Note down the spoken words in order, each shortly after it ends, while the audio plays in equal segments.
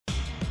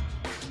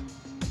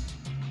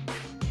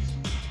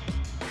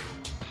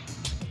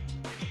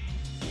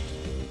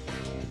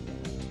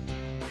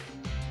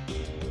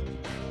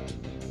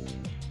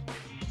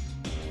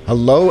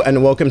Hello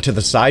and welcome to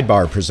the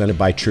Sidebar presented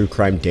by True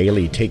Crime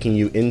Daily, taking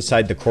you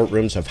inside the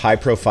courtrooms of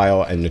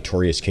high-profile and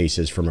notorious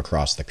cases from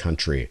across the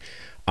country.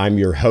 I'm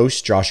your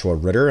host, Joshua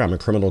Ritter. I'm a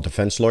criminal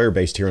defense lawyer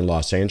based here in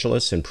Los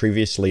Angeles and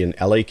previously an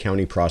LA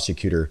County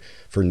prosecutor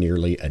for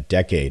nearly a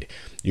decade.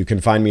 You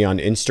can find me on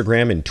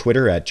Instagram and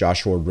Twitter at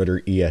Joshua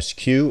Ritter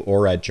ESQ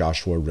or at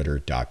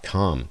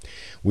joshuaritter.com.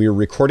 We are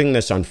recording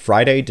this on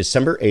Friday,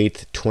 December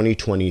 8th,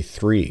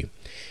 2023.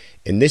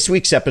 In this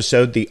week's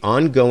episode, the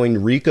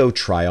ongoing RICO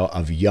trial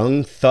of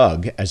Young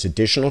Thug as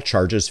additional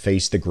charges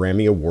face the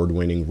Grammy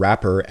Award-winning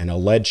rapper and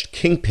alleged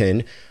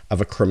kingpin of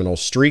a criminal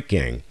street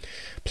gang.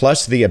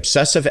 Plus, the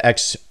obsessive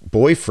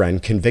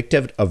ex-boyfriend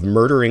convicted of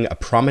murdering a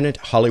prominent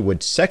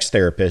Hollywood sex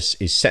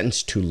therapist is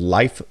sentenced to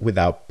life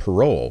without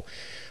parole.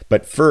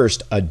 But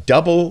first, a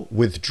double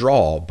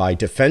withdrawal by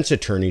defense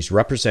attorneys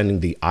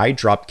representing the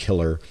Eyedrop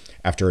killer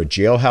after a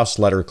jailhouse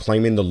letter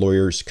claiming the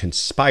lawyers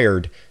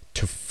conspired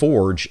to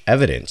forge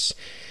evidence.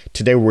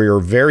 Today, we are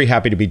very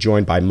happy to be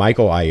joined by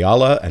Michael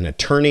Ayala, an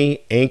attorney,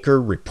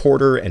 anchor,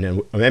 reporter, and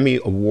an Emmy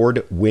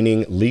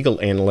Award-winning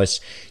legal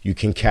analyst you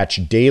can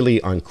catch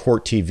daily on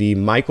Court TV.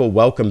 Michael,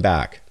 welcome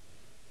back.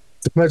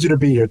 It's a pleasure to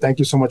be here. Thank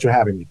you so much for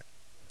having me.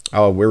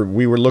 Oh,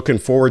 we were looking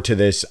forward to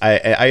this.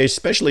 I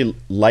especially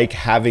like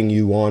having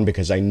you on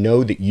because I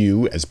know that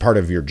you, as part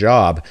of your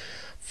job,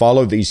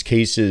 follow these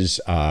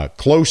cases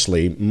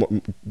closely,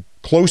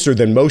 closer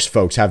than most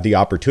folks have the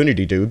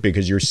opportunity to,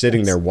 because you're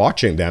sitting there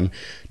watching them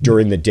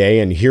during the day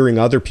and hearing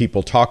other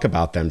people talk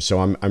about them. So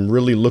I'm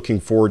really looking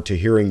forward to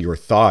hearing your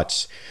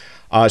thoughts.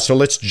 So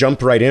let's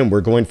jump right in.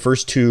 We're going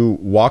first to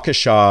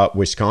Waukesha,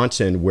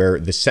 Wisconsin, where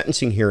the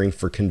sentencing hearing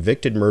for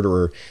convicted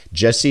murderer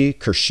Jesse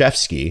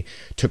Kershevsky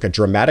took a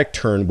dramatic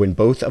turn when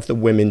both of the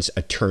women's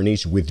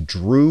attorneys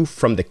withdrew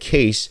from the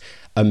case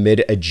amid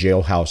a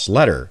jailhouse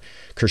letter.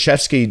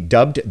 Kershevsky,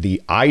 dubbed the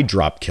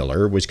Eyedrop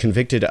killer, was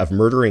convicted of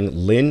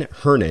murdering Lynn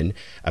Hernan,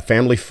 a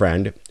family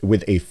friend,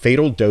 with a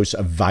fatal dose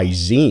of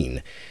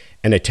Visine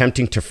and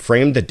attempting to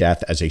frame the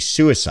death as a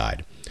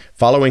suicide.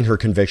 Following her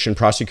conviction,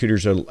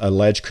 prosecutors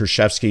allege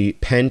Kershevsky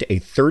penned a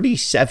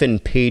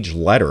 37-page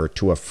letter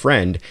to a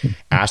friend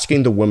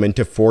asking the woman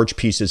to forge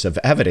pieces of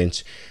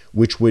evidence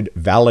which would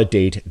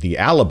validate the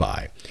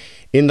alibi.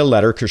 In the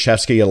letter,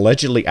 Kershevsky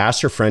allegedly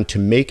asked her friend to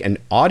make an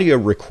audio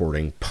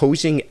recording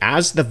posing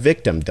as the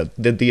victim.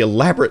 The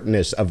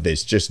elaborateness of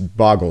this just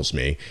boggles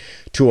me.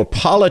 To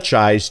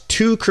apologize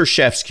to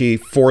Kershevsky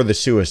for the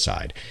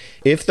suicide.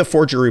 If the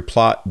forgery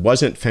plot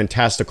wasn't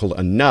fantastical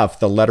enough,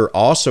 the letter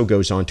also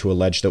goes on to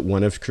allege that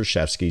one of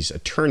Kershevsky's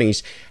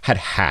attorneys had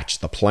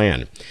hatched the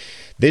plan.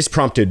 This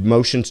prompted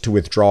motions to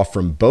withdraw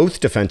from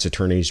both defense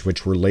attorneys,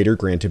 which were later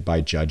granted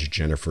by Judge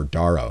Jennifer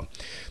Darrow.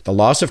 The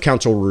loss of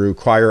counsel will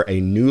require a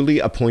newly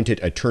appointed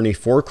attorney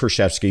for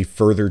Kershevsky,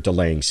 further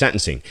delaying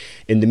sentencing.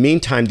 In the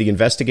meantime, the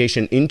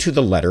investigation into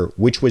the letter,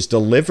 which was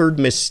delivered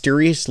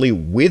mysteriously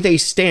with a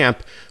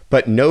stamp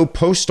but no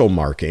postal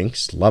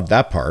markings, love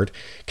that part,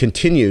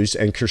 continues,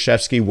 and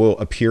Kershevsky will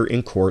appear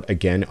in court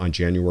again on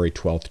January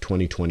 12th,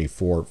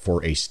 2024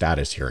 for a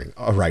status hearing.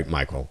 All right,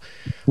 Michael,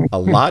 a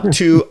lot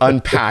to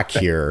unpack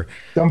here.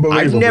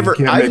 I've never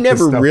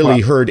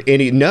really heard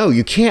any, no,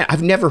 you can't.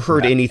 I've never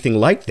heard anything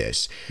like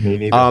this.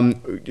 Me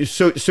neither.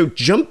 So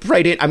jump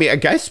right in. I mean, I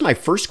guess my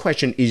first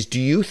question is, do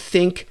you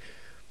think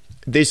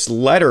this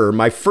letter,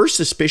 my first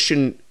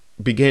suspicion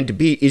began to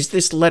be, is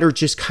this letter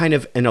just kind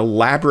of an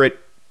elaborate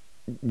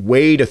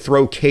way to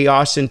throw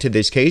chaos into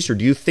this case, or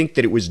do you think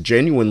that it was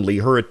genuinely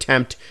her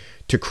attempt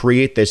to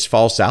create this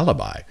false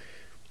alibi?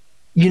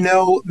 You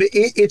know,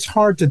 it's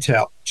hard to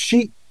tell.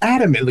 She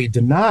adamantly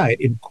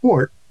denied in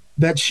court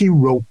that she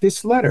wrote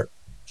this letter.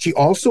 She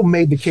also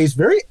made the case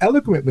very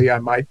eloquently, I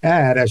might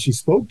add, as she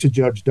spoke to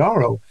Judge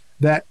Darrow,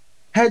 that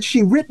had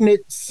she written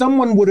it,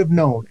 someone would have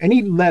known.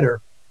 Any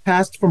letter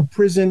passed from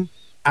prison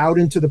out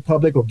into the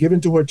public or given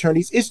to her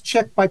attorneys is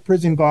checked by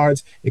prison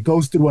guards. It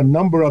goes through a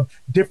number of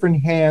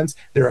different hands.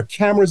 There are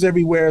cameras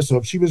everywhere. So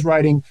if she was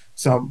writing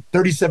some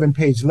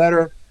 37-page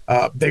letter,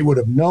 they would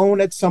have known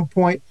at some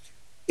point.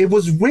 It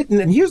was written,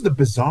 and here's the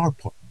bizarre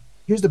part.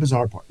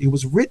 It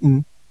was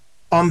written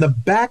on the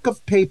back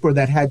of paper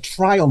that had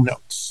trial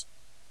notes.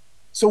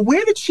 So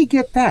where did she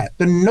get that?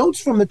 The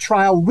notes from the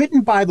trial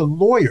written by the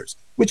lawyers,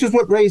 which is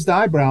what raised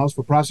eyebrows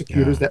for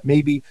prosecutors that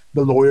maybe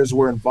the lawyers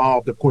were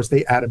involved. Of course,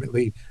 they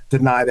adamantly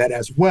deny that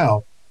as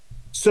well.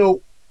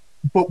 So,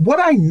 but what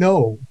I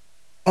know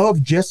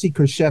of Jesse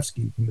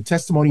Kershevsky from the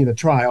testimony in the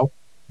trial,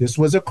 this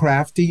was a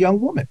crafty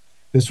young woman.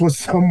 This was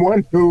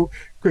someone who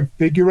could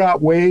figure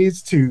out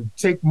ways to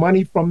take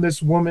money from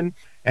this woman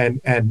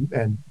and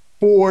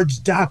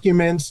forge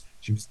documents.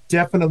 She was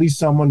definitely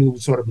someone who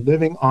was sort of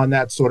living on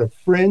that sort of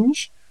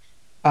fringe.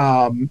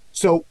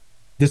 So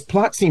this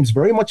plot seems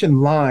very much in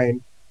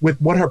line with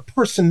what her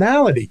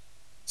personality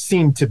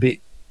seemed to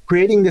be,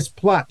 creating this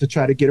plot to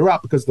try to get her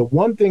out. Because the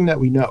one thing that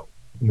we know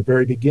from the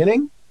very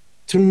beginning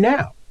to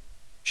now,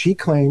 she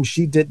claims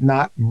she did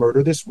not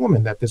murder this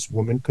woman, that this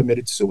woman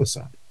committed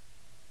suicide.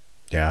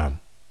 Yeah.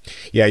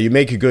 Yeah, you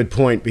make a good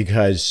point,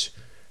 because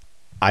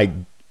I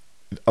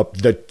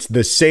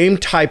the same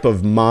type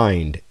of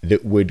mind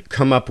that would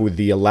come up with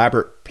the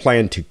elaborate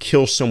plan to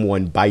kill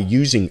someone by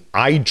using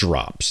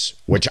eyedrops,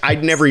 which I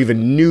never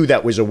even knew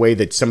that was a way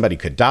that somebody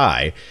could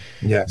die.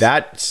 Yes.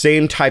 That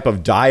same type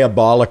of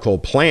diabolical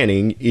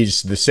planning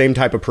is the same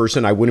type of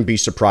person I wouldn't be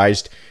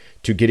surprised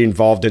to get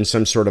involved in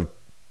some sort of,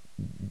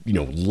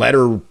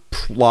 letter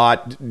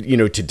plot,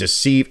 to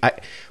deceive.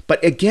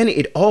 But again,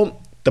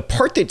 the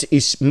part that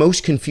is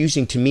most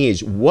confusing to me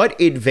is what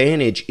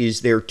advantage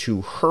is there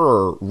to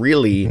her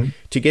really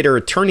to get her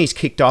attorneys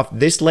kicked off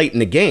this late in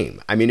the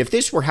game? I mean, if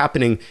this were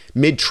happening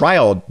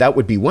mid-trial, that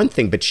would be one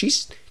thing, but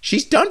she's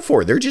done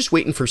for. They're just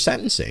waiting for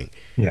sentencing.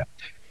 Yeah.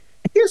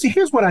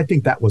 Here's what I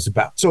think that was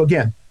about. So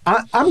again,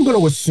 I'm going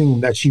to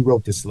assume that she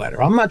wrote this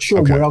letter. I'm not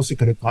sure where else it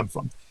could have come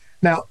from.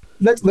 Now,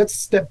 let's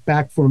step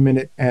back for a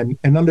minute and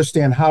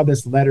understand how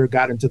this letter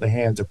got into the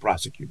hands of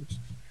prosecutors.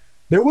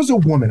 There was a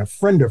woman, a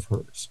friend of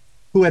hers,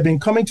 who had been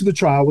coming to the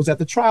trial, was at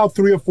the trial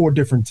 3 or 4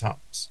 different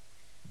times.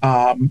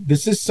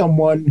 This is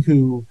someone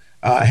who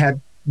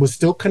was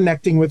still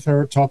connecting with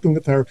her, talking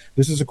with her.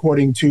 This is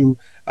according to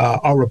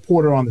our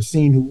reporter on the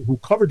scene who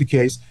covered the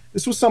case.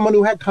 This was someone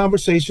who had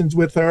conversations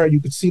with her. You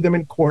could see them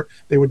in court.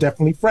 They were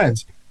definitely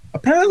friends.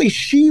 Apparently,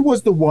 she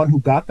was the one who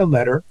got the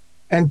letter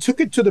and took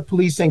it to the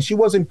police saying she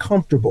wasn't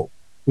comfortable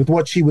with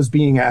what she was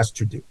being asked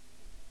to do.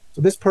 So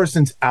this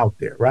person's out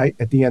there, right,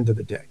 at the end of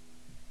the day.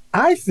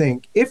 I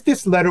think if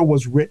this letter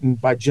was written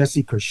by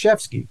Jesse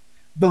Kershevsky,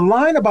 the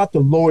line about the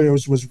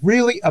lawyers was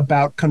really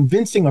about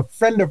convincing a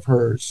friend of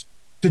hers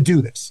to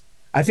do this.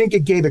 I think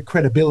it gave it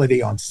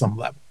credibility on some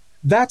level.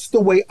 That's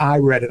the way I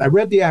read it. I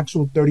read the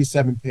actual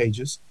 37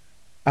 pages,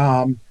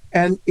 and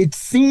it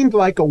seemed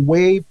like a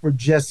way for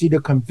Jesse to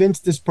convince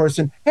this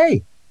person,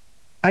 hey,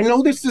 I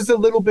know this is a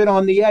little bit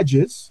on the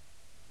edges,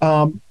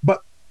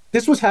 but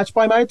this was hatched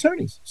by my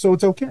attorneys, so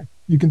it's okay.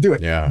 You can do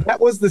it. Yeah. That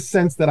was the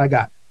sense that I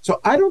got. So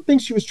I don't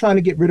think she was trying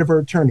to get rid of her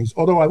attorneys,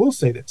 although I will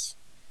say this.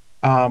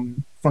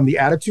 From the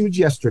attitudes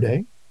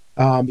yesterday,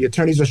 the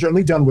attorneys are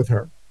certainly done with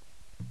her.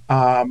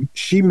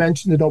 She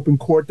mentioned in open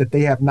court that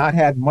they have not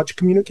had much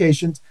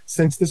communications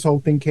since this whole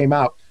thing came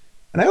out.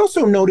 And I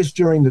also noticed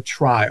during the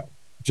trial,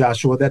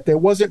 Joshua, that there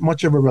wasn't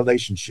much of a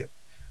relationship.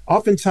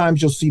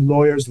 Oftentimes you'll see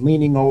lawyers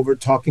leaning over,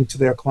 talking to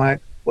their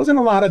client. Wasn't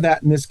a lot of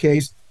that in this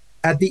case.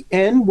 At the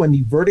end, when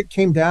the verdict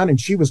came down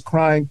and she was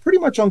crying pretty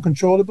much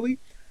uncontrollably,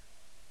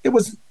 there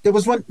was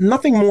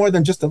nothing more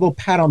than just a little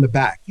pat on the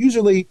back.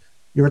 Usually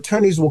your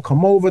attorneys will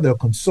come over, they'll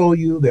console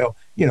you, they'll,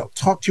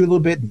 talk to you a little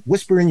bit, and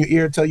whisper in your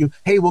ear, tell you,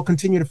 hey, we'll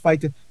continue to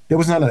fight. There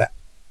was none of that.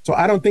 So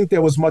I don't think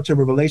there was much of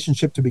a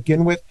relationship to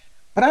begin with,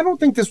 but I don't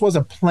think this was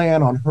a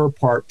plan on her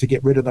part to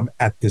get rid of them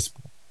at this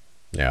point.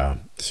 Yeah.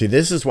 See,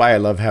 this is why I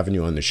love having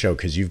you on the show,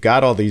 because you've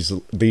got all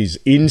these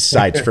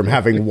insights from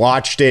having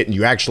watched it and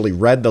you actually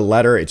read the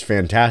letter. It's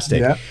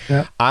fantastic.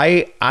 Yeah.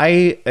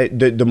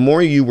 The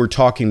more you were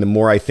talking, the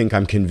more I think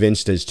I'm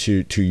convinced as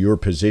to your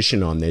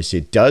position on this.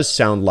 It does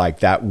sound like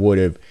that would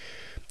have,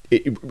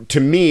 to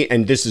me,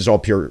 and this is all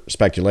pure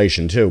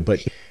speculation too,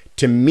 but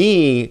to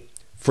me,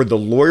 for the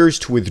lawyers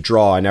to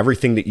withdraw and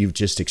everything that you've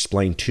just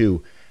explained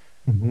too,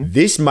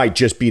 this might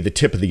just be the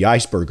tip of the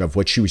iceberg of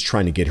what she was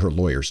trying to get her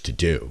lawyers to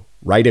do.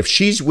 Right? If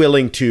she's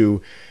willing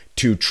to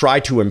try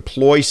to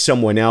employ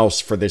someone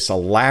else for this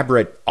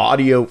elaborate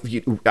audio,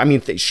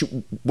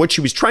 what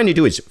she was trying to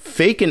do is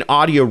fake an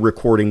audio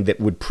recording that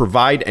would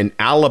provide an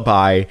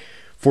alibi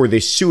for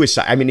this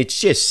suicide. I mean, it's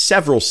just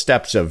several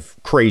steps of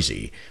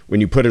crazy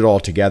when you put it all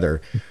together.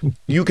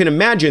 You can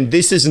imagine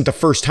this isn't the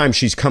first time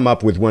she's come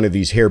up with one of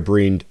these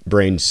harebrained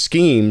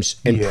schemes,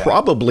 and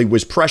probably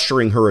was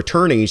pressuring her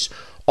attorneys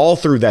all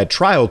through that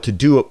trial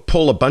to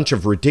pull a bunch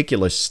of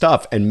ridiculous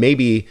stuff, and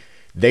maybe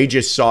they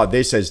just saw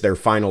this as their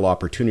final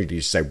opportunity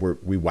to say,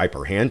 we wipe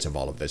our hands of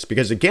all of this.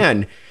 Because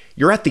again,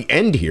 you're at the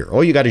end here.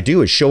 All you got to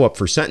do is show up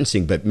for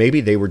sentencing. But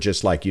maybe they were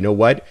just like, you know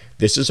what?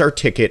 This is our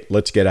ticket.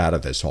 Let's get out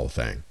of this whole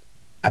thing.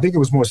 I think it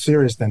was more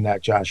serious than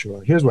that,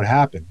 Joshua. Here's what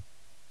happened.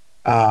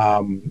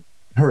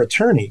 Her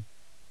attorney,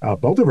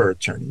 both of her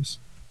attorneys,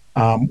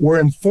 were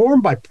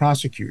informed by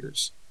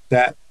prosecutors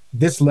that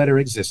this letter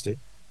existed,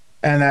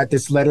 and that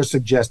this letter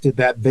suggested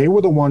that they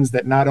were the ones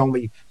that not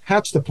only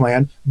hatched the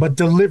plan, but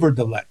delivered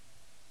the letter.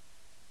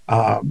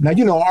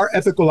 Now, our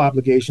ethical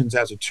obligations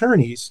as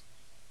attorneys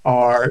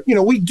are,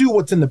 we do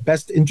what's in the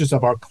best interest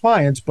of our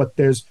clients, but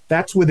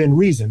that's within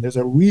reason. There's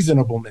a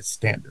reasonableness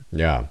standard.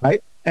 Yeah.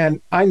 Right.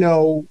 And I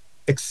know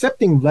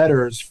accepting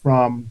letters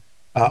from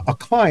a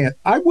client,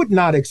 I would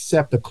not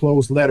accept a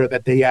closed letter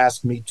that they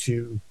ask me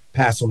to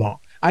pass along.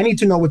 I need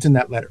to know what's in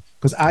that letter,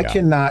 because I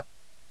cannot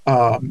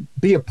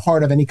be a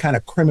part of any kind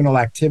of criminal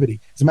activity.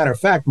 As a matter of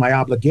fact, my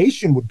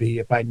obligation would be,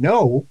 if I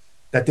know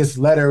that this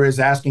letter is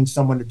asking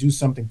someone to do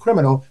something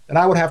criminal, then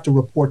I would have to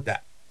report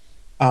that.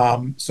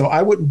 So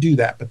I wouldn't do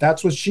that. But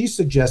that's what she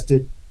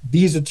suggested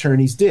these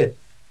attorneys did.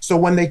 So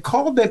when they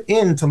called them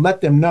in to let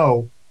them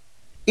know,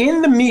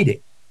 in the meeting,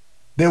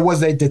 there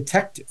was a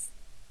detective.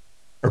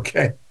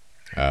 Okay.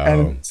 Oh.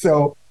 And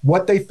so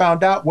what they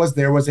found out was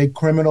there was a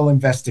criminal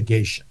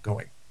investigation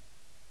going.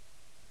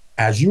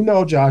 as you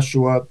know,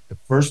 Joshua, the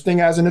first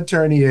thing as an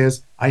attorney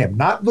is, I am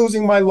not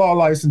losing my law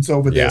license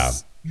over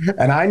this,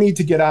 and I need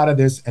to get out of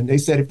this. And they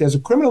said, if there's a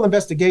criminal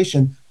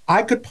investigation,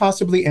 I could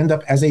possibly end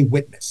up as a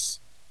witness.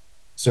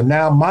 So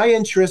now my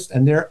interest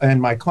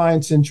and my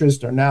client's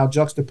interest are now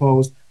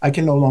juxtaposed. I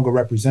can no longer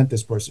represent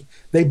this person.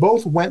 They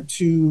both went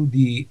to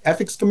the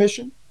Ethics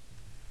Commission,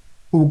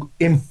 who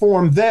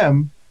informed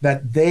them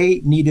that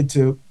they needed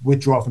to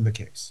withdraw from the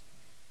case.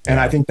 And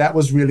I think that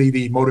was really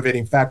the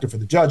motivating factor for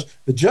the judge.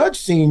 The judge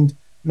seemed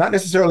not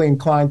necessarily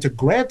inclined to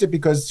grant it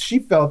because she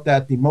felt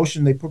that the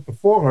motion they put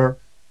before her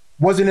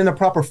wasn't in a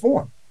proper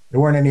form. There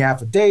weren't any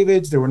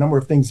affidavits. There were a number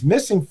of things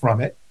missing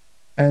from it.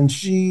 And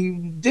she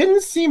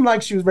didn't seem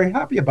like she was very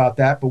happy about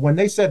that. But when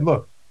they said,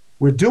 look,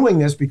 we're doing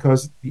this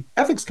because the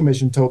Ethics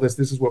Commission told us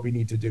this is what we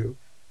need to do,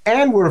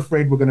 and we're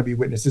afraid we're going to be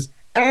witnesses,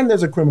 and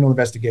there's a criminal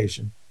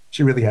investigation,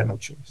 she really had no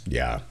choice.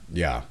 Yeah.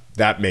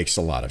 That makes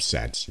a lot of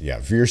sense. Yeah.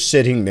 If you're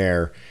sitting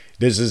there,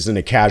 this isn't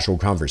a casual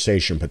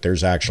conversation, but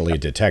there's actually a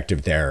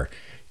detective there.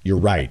 You're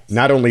right.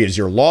 Not only is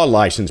your law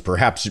license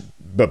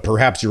but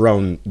perhaps your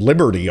own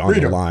liberty on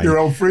the line. Your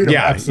own freedom.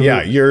 Yeah,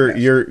 absolutely.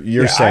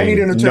 You're saying, I need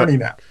an attorney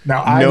now.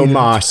 No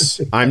mas.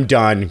 I'm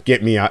done.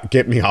 Get me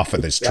off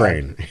of this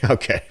train.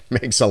 Okay,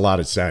 makes a lot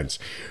of sense.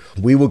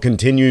 We will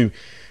continue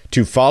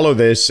to follow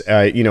this,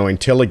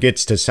 until it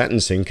gets to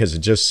sentencing, because it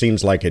just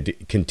seems like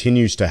it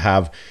continues to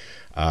have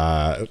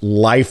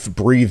life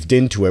breathed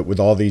into it with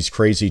all these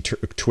crazy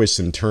twists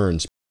and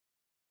turns.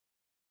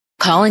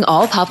 Calling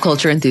all pop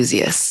culture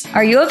enthusiasts.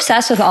 Are you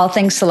obsessed with all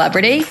things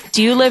celebrity?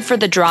 Do you live for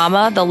the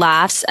drama, the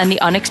laughs, and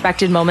the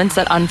unexpected moments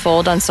that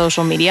unfold on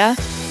social media?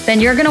 Then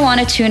you're going to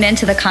want to tune in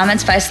to the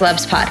Comments by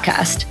Celebs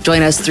podcast.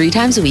 Join us 3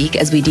 times a week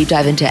as we deep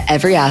dive into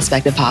every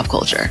aspect of pop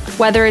culture.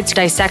 Whether it's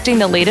dissecting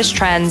the latest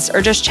trends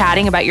or just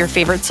chatting about your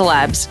favorite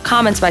celebs,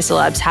 Comments by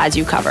Celebs has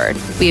you covered.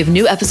 We have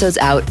new episodes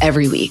out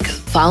every week.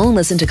 Follow and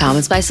listen to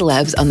Comments by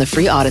Celebs on the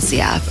free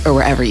Odyssey app or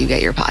wherever you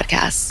get your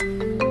podcasts.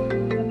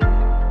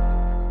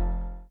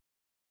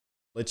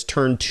 Let's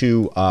turn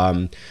to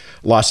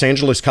Los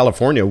Angeles,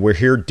 California, where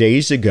here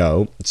days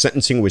ago,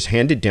 sentencing was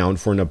handed down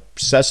for an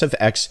obsessive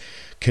ex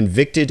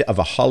convicted of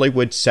a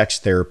Hollywood sex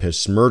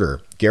therapist's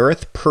murder.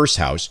 Gareth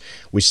Pursehouse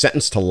was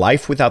sentenced to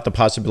life without the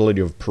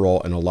possibility of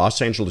parole in a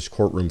Los Angeles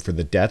courtroom for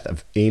the death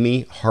of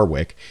Amy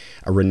Harwick,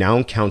 a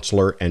renowned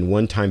counselor and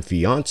one-time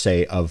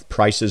fiance of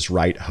Price is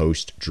Right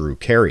host Drew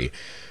Carey.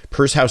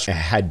 Pursehouse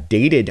had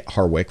dated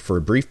Harwick for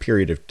a brief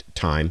period of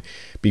time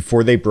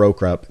before they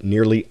broke up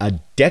nearly a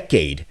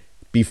decade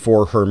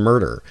before her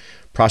murder.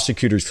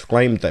 Prosecutors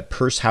claimed that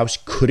Pursehouse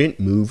couldn't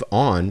move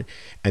on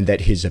and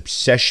that his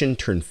obsession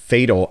turned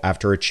fatal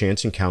after a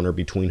chance encounter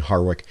between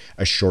Harwick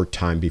a short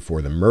time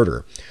before the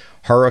murder.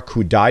 Harwick,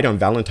 who died on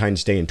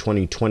Valentine's Day in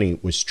 2020,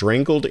 was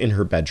strangled in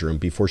her bedroom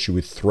before she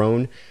was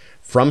thrown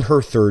from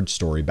her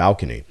third-story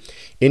balcony.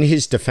 In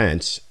his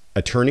defense,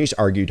 attorneys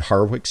argued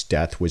Harwick's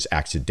death was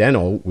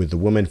accidental, with the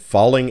woman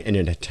falling in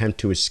an attempt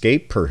to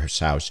escape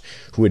Pursehouse,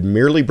 who had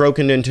merely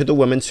broken into the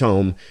woman's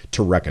home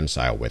to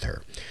reconcile with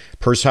her.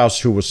 Pursehouse,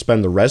 who will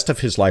spend the rest of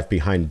his life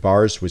behind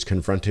bars, was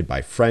confronted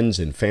by friends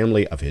and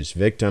family of his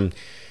victim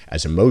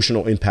as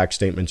emotional impact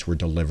statements were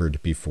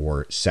delivered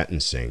before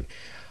sentencing.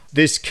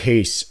 This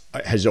case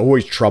has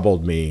always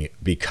troubled me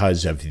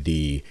because of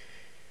the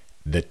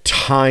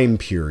time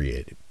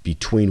period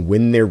between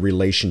when their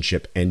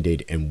relationship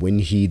ended and when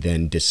he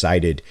then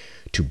decided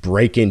to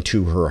break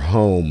into her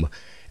home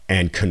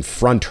and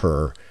confront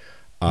her.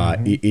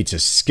 It's a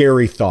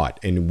scary thought,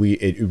 and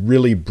it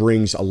really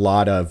brings a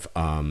lot of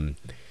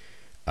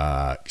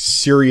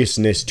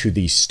seriousness to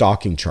these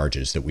stalking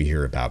charges that we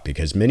hear about,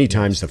 because many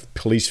times the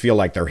police feel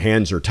like their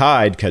hands are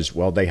tied because,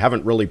 well, they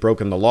haven't really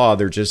broken the law.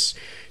 They're just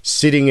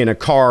sitting in a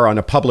car on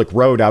a public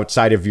road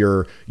outside of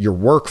your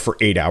work for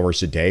 8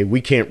 hours a day. We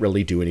can't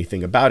really do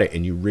anything about it.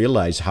 And you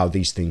realize how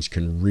these things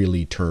can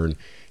really turn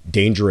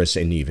dangerous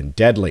and even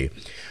deadly.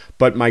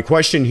 But my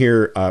question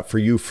here for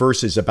you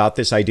first is about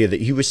this idea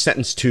that he was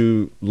sentenced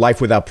to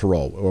life without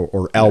parole,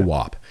 or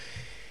LWOP.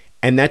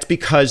 And that's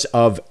because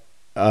of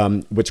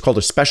what's called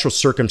a special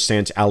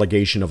circumstance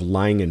allegation of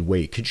lying in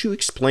wait. Could you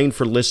explain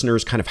for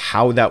listeners kind of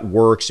how that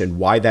works and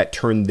why that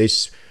turned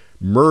this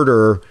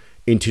murder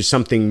into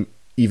something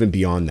even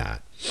beyond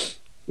that?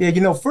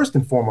 Yeah, first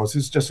and foremost,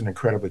 it's just an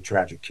incredibly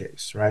tragic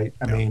case, right?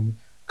 I mean,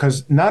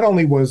 because not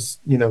only was,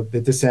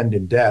 this end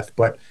in death,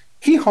 but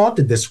he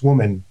haunted this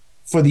woman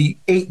for the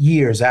 8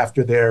 years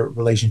after their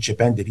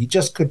relationship ended. He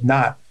just could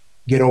not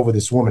get over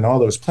this woman. There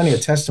was plenty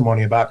of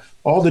testimony about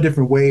all the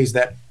different ways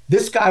that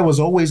this guy was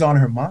always on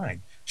her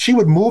mind. She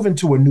would move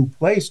into a new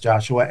place,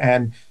 Joshua,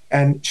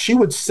 and she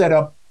would set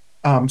up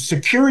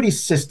security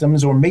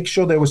systems or make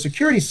sure there were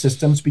security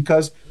systems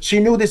because she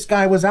knew this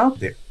guy was out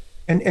there.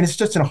 And it's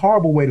just a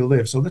horrible way to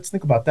live. So let's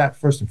think about that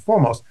first and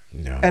foremost.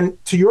 No.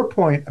 And to your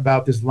point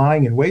about this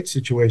lying in wait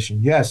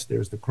situation, yes,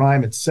 there's the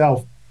crime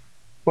itself.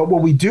 But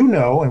what we do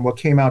know, and what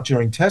came out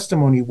during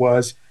testimony,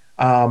 was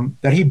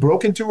that he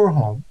broke into her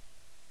home.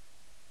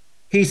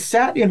 He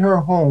sat in her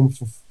home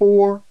for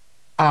 4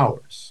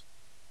 hours.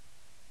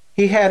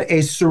 he had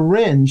a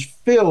syringe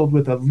filled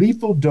with a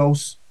lethal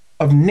dose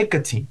of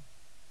nicotine.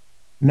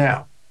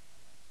 Now,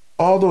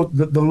 although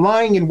the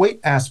lying in wait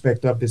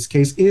aspect of this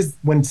case is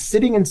when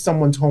sitting in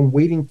someone's home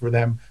waiting for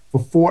them for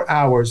 4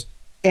 hours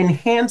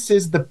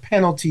enhances the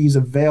penalties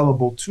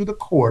available to the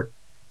court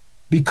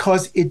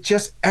because it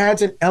just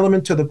adds an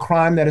element to the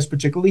crime that is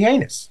particularly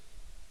heinous.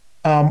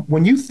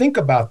 When you think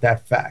about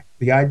that fact,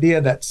 the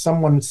idea that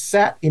someone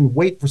sat in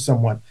wait for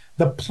someone,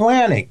 the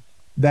planning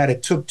that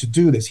it took to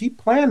do this, he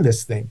planned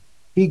this thing.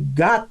 He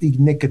got the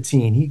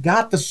nicotine, he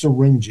got the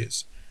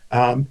syringes,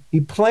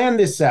 he planned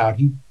this out,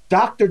 he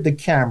doctored the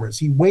cameras,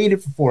 he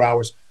waited for 4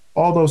 hours.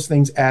 All those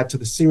things add to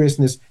the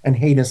seriousness and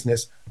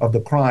heinousness of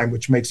the crime,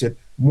 which makes it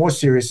more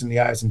serious in the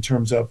eyes in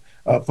terms of,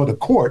 for the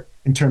court,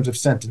 in terms of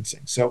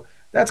sentencing. So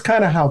that's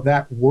kind of how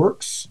that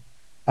works.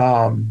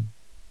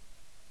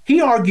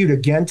 He argued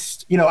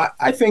against,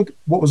 I think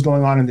what was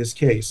going on in this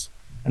case,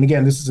 and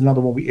again, this is another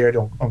one we aired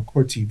on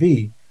Court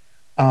TV,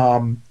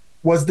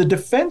 was the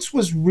defense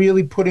was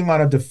really putting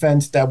on a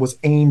defense that was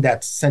aimed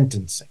at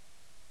sentencing.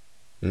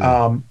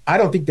 I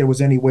don't think there was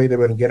any way they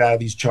were going to get out of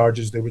these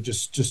charges. They were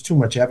just too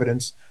much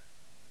evidence.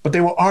 But they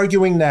were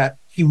arguing that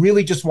he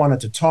really just wanted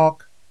to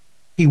talk.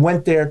 He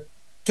went there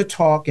to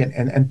talk,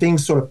 and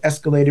things sort of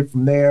escalated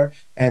from there.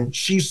 And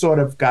she sort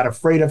of got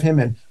afraid of him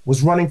and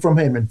was running from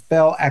him and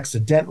fell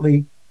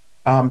accidentally.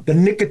 The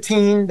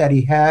nicotine that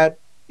he had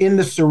in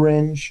the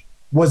syringe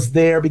was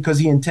there because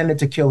he intended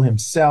to kill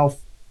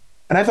himself.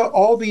 And I thought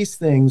all these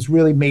things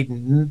really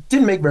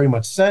didn't make very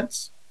much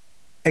sense,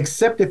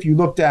 except if you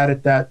looked at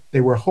it that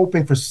they were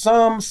hoping for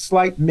some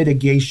slight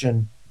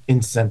mitigation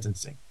in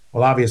sentencing.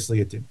 Well,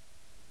 obviously it didn't.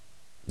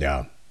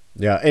 Yeah.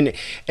 Yeah. And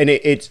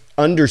it's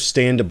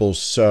understandable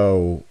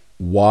so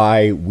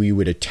why we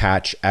would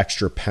attach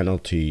extra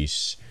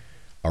penalties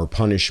or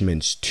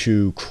punishments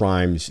to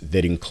crimes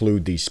that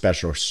include these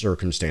special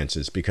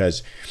circumstances,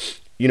 because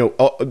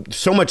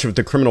so much of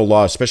the criminal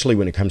law, especially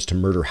when it comes to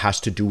murder, has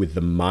to do with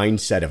the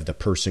mindset of the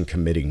person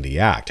committing the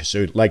act.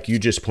 So like you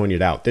just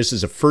pointed out, this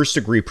is a first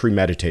degree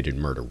premeditated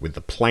murder with the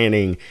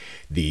planning,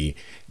 the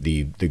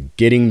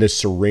getting the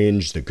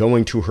syringe, the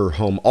going to her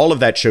home. All of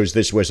that shows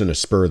this wasn't a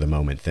spur of the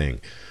moment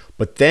thing.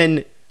 But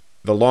then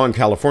the law in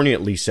California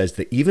at least says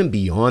that even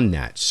beyond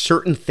that,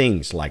 certain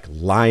things like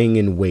lying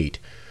in wait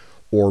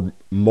or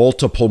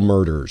multiple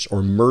murders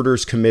or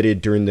murders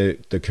committed during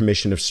the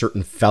commission of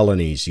certain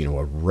felonies, a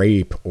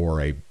rape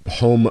or a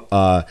home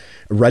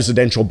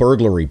residential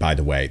burglary, by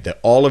the way, that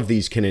all of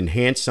these can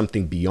enhance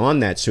something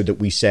beyond that so that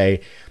we say,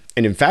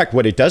 and in fact,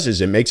 what it does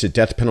is it makes it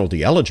death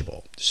penalty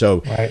eligible.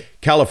 So right.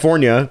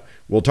 California,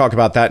 we'll talk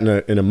about that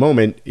in a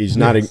moment, is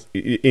not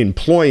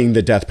employing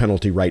the death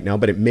penalty right now,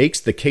 but it makes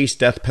the case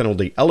death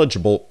penalty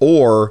eligible,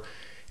 or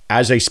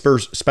as a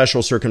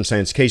special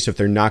circumstance case, if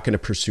they're not going to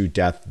pursue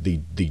death, the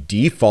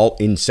default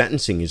in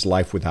sentencing is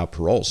life without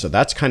parole. So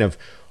that's kind of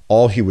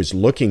all he was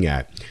looking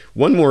at.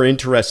 One more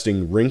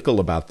interesting wrinkle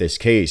about this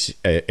case,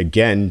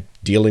 again,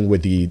 dealing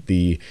with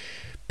the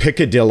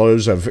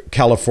picadillos of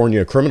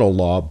California criminal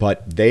law,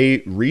 but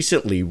they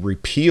recently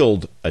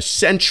repealed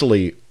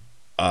essentially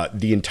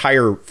the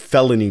entire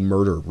felony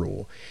murder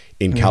rule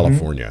in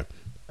California.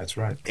 That's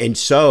right. And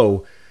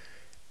so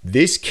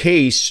this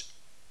case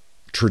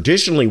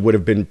traditionally would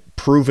have been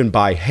proven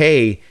by,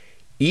 hey,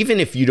 even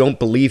if you don't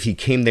believe he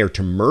came there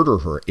to murder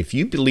her, if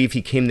you believe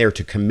he came there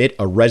to commit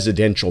a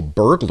residential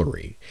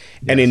burglary,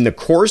 and in the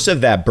course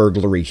of that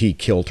burglary he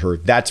killed her,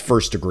 that's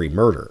first degree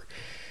murder.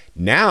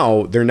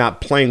 Now they're not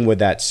playing with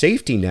that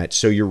safety net.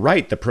 So you're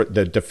right.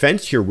 The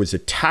defense here was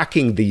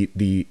attacking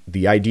the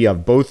idea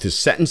of both the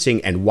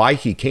sentencing and why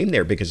he came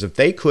there, because if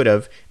they could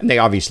have, and they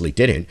obviously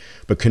didn't,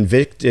 but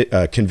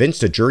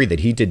convinced a jury that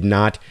he did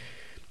not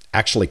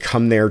actually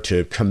come there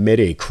to commit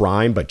a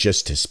crime, but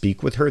just to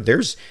speak with her,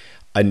 there's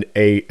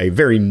a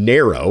very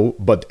narrow,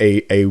 but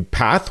a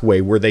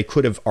pathway where they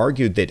could have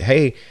argued that,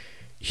 hey,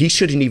 he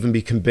shouldn't even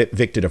be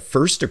convicted of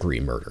first degree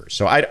murder.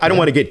 So I don't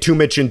want to get too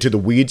much into the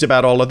weeds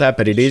about all of that,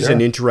 but it is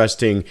an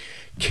interesting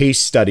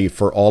case study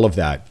for all of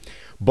that.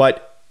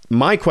 But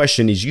my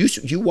question is,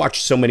 you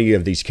watch so many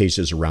of these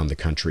cases around the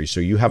country,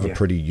 so you have a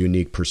pretty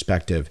unique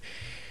perspective.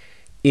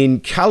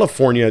 In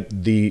California,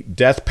 the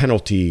death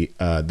penalty,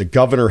 the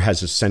governor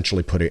has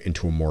essentially put it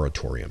into a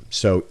moratorium.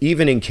 So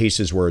even in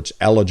cases where it's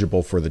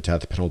eligible for the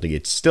death penalty,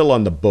 it's still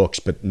on the books,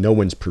 but no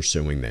one's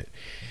pursuing it.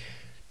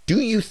 Do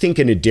you think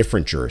in a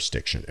different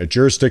jurisdiction, a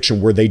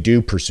jurisdiction where they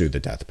do pursue the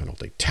death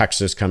penalty,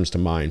 Texas comes to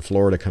mind,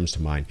 Florida comes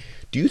to mind,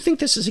 do you think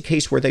this is a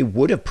case where they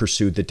would have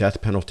pursued the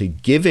death penalty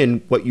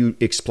given what you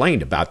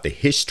explained about the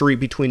history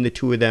between the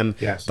two of them,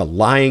 the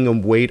lying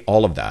in wait,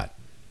 all of that?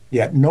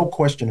 Yeah, no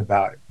question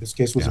about it. This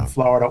case was in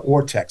Florida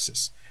or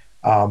Texas.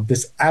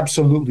 This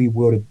absolutely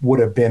would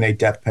have been a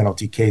death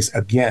penalty case,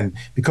 again,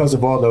 because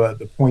of all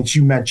the points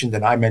you mentioned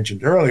and I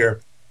mentioned earlier,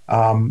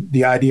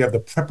 the idea of the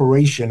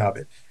preparation of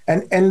it.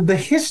 And the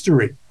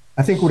history,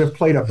 I think, would have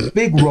played a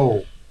big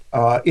role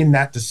in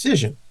that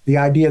decision. The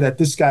idea that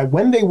this guy,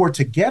 when they were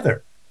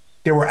together,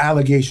 there were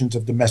allegations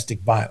of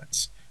domestic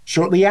violence.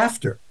 Shortly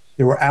after,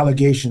 there were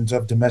allegations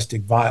of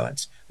domestic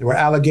violence. There were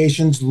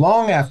allegations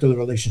long after the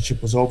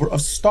relationship was over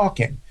of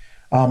stalking.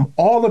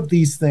 All of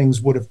these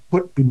things would have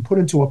been put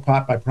into a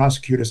pot by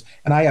prosecutors,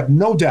 and I have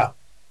no doubt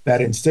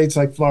that in states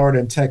like Florida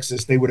and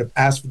Texas, they would have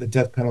asked for the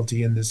death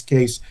penalty in this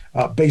case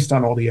based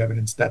on all the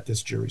evidence that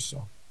this jury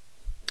saw.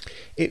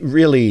 It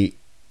really,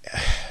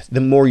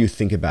 the more you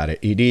think about it,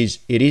 it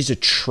is a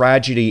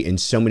tragedy in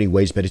so many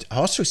ways, but it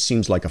also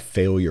seems like a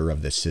failure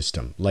of the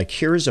system. Like,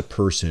 here is a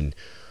person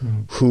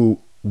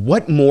who,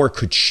 what more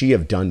could she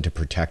have done to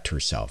protect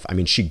herself? I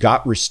mean, she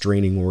got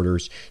restraining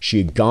orders. She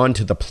had gone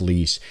to the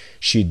police.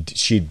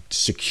 She'd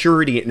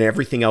security and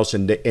everything else.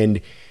 And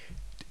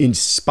in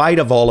spite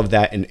of all of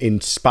that, and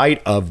in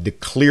spite of the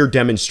clear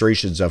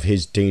demonstrations of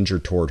his danger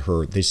toward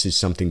her, this is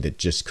something that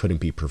just couldn't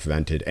be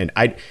prevented. And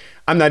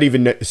I'm not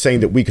even saying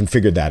that we can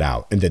figure that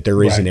out and that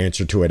there is an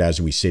answer to it as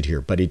we sit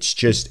here, but it's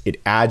just, it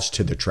adds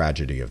to the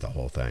tragedy of the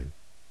whole thing.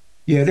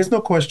 Yeah, there's no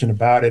question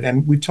about it.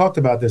 And we've talked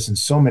about this in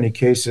so many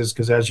cases,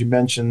 because as you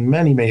mentioned,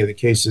 many of the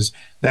cases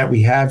that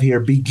we have here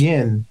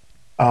begin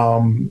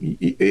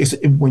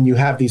when you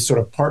have these sort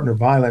of partner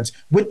violence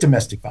with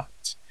domestic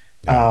violence.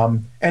 Yeah.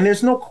 And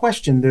there's no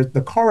question, there's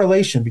the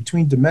correlation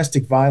between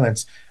domestic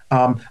violence.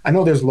 I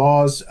know there's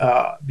laws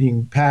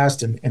being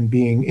passed and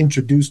being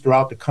introduced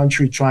throughout the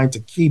country trying to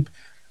keep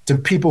to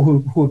people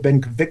who have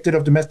been convicted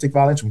of domestic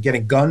violence from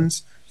getting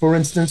guns, for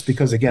instance,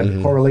 because again,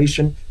 the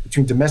correlation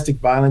between domestic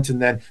violence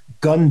and then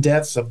gun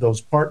deaths of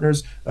those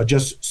partners are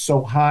just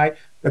so high.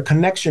 The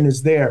connection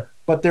is there,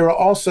 but there are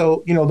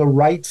also, the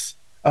rights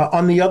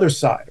on the other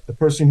side, the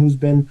person who's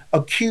been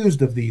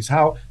accused of these.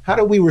 How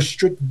do we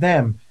restrict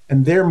them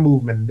and their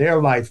movement,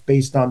 their life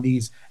based on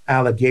these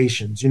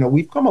allegations?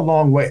 We've come a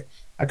long way.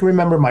 I can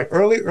remember my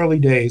early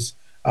days,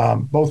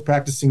 both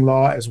practicing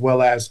law as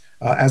well as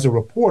a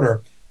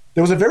reporter.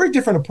 There was a very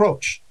different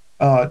approach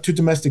to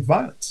domestic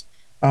violence.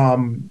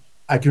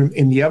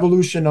 In the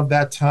evolution of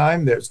that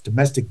time, there's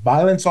domestic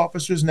violence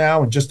officers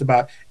now in just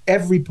about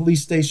every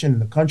police station in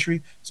the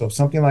country. So if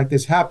something like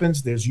this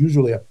happens, there's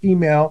usually a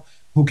female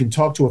who can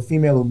talk to a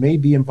female who may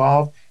be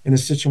involved in a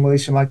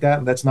situation like that.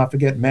 And let's not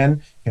forget,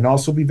 men can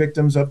also be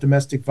victims of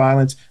domestic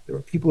violence. There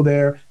are people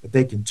there that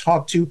they can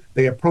talk to.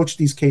 They approach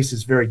these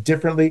cases very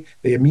differently.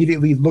 They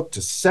immediately look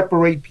to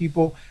separate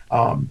people.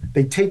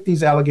 They take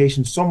these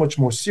allegations so much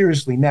more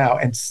seriously now,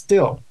 and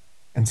still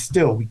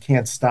we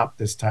can't stop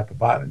this type of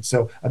violence.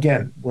 So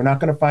again, we're not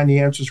going to find the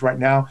answers right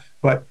now,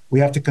 but we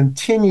have to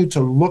continue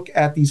to look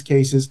at these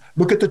cases,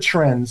 look at the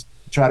trends,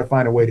 try to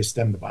find a way to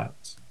stem the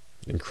violence.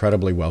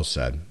 Incredibly well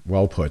said.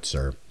 Well put,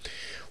 sir.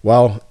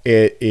 Well,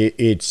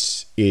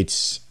 it's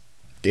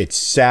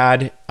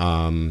sad,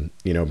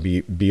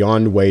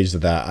 beyond ways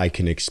that I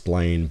can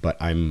explain, but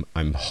I'm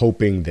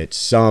hoping that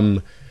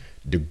some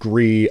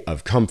degree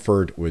of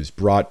comfort was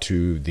brought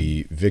to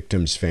the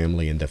victim's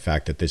family in the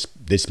fact that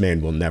this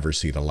man will never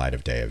see the light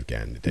of day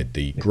again. That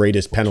the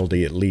greatest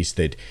penalty, at least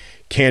that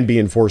can be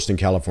enforced in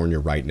California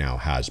right now,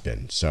 has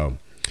been. So,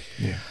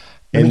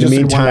 in the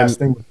meantime, one last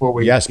thing before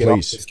we yes, get off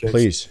this case.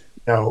 Please.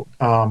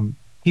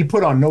 He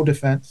put on no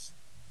defense.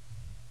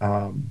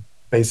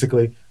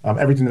 Basically,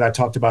 everything that I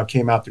talked about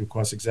came out through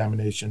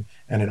cross-examination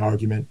and an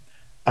argument.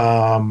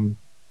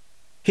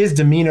 His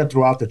demeanor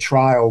throughout the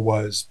trial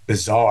was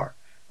bizarre.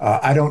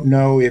 I don't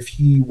know if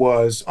he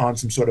was on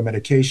some sort of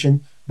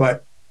medication,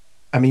 but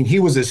I mean, he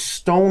was as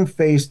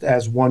stone-faced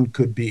as one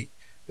could be.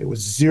 There was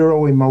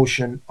zero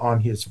emotion on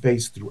his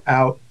face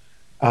throughout.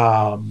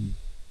 I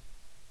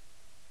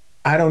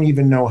don't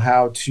even know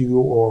how to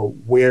or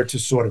where to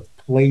sort of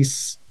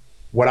place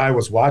what I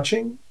was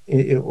watching, how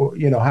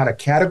to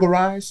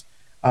categorize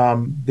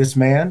this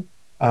man.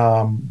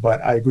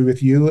 But I agree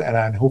with you,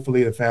 and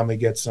hopefully the family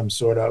gets some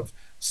sort of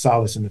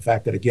solace in the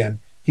fact that, again,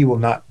 he will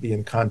not be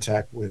in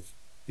contact with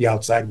the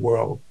outside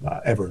world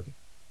ever.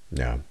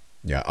 Yeah.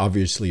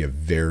 Obviously a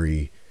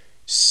very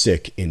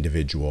sick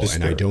individual.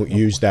 And I don't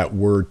use that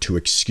word to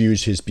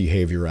excuse his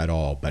behavior at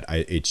all, but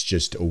it's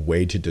just a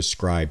way to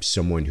describe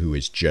someone who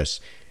is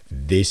just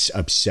this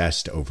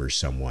obsessed over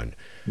someone.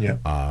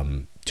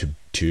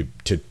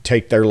 To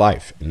take their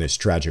life in this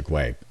tragic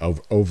way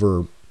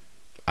over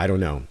I don't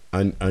know,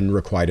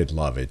 unrequited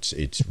love.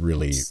 It's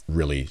really,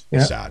 really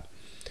sad.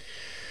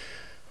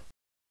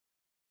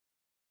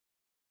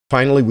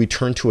 Finally, we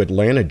turn to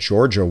Atlanta,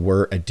 Georgia,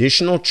 where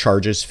additional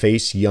charges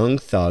face Young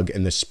Thug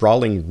in the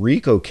sprawling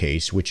RICO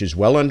case, which is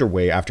well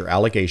underway after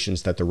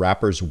allegations that the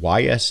rapper's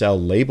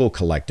YSL label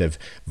collective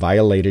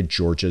violated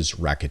Georgia's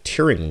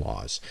racketeering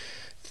laws.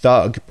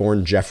 Thug,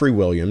 born Jeffrey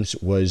Williams,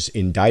 was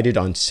indicted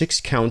on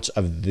 6 counts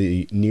of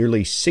the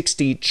nearly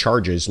 60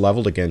 charges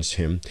leveled against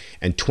him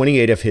and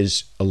 28 of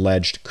his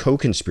alleged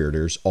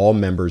co-conspirators, all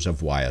members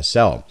of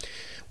YSL.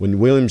 When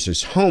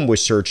Williams' home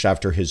was searched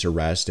after his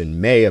arrest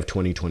in May of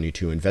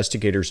 2022,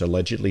 investigators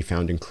allegedly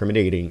found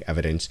incriminating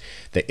evidence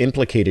that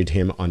implicated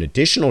him on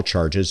additional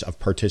charges of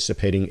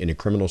participating in a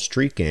criminal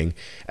street gang,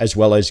 as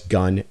well as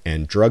gun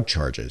and drug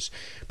charges.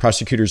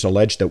 Prosecutors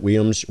alleged that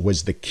Williams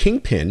was the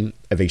kingpin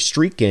of a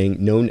street gang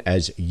known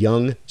as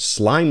Young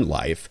Slime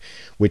Life,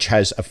 which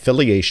has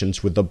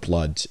affiliations with the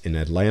Bloods in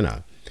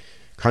Atlanta.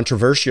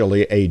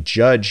 Controversially, a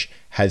judge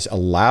has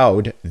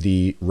allowed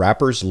the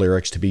rapper's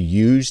lyrics to be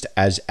used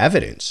as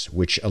evidence,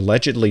 which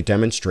allegedly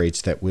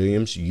demonstrates that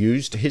Williams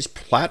used his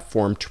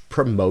platform to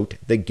promote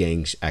the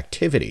gang's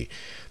activity.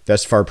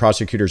 Thus far,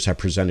 prosecutors have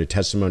presented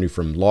testimony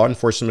from law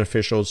enforcement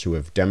officials who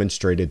have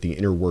demonstrated the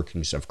inner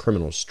workings of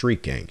criminal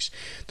street gangs.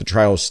 The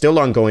trial is still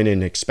ongoing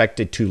and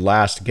expected to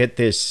last, get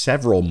this,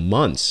 several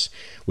months.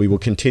 We will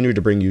continue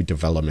to bring you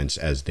developments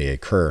as they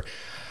occur.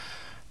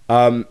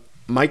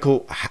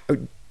 Michael,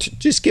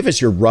 just give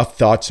us your rough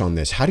thoughts on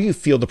this. How do you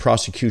feel the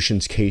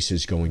prosecution's case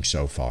is going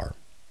so far?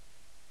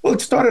 Well, it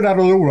started out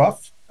a little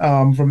rough.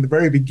 From the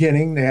very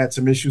beginning, they had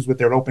some issues with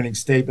their opening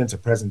statements, a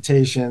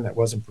presentation that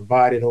wasn't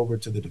provided over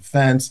to the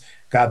defense,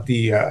 got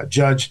the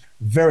judge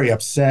very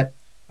upset.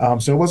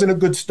 So it wasn't a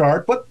good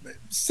start. But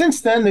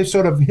since then, they've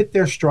sort of hit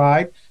their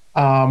stride.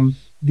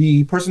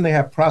 The person they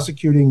have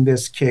prosecuting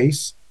this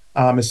case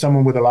is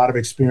someone with a lot of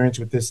experience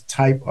with this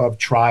type of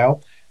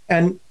trial.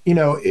 And,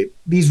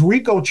 these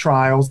RICO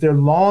trials, they're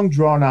long,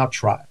 drawn-out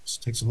trials.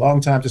 It takes a long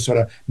time to sort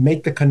of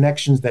make the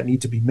connections that need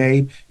to be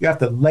made. You have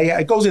to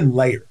it goes in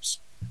layers.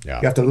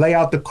 Yeah. You have to lay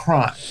out the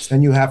crimes.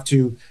 Then you have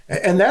to,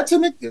 and that's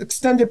an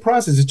extended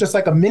process. It's just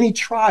like a mini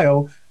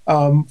trial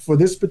for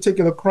this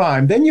particular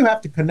crime. Then you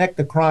have to connect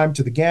the crime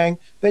to the gang.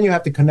 Then you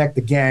have to connect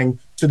the gang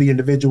to the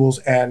individuals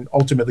and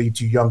ultimately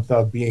to Young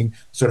Thug being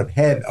sort of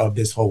head of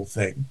this whole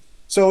thing.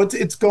 So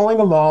it's going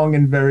along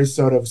in very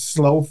sort of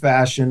slow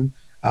fashion.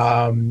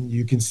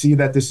 You can see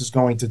that this is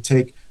going to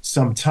take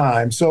some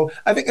time. So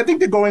I think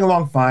they're going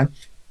along fine.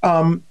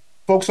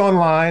 Folks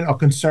online are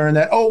concerned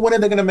that, when are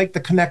they going to make the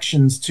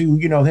connections to,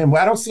 him?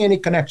 Well, I don't see any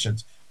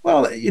connections.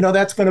 Well,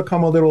 that's going to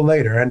come a little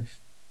later. And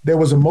there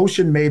was a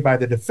motion made by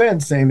the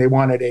defense saying they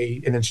wanted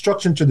an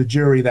instruction to the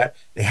jury that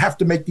they have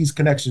to make these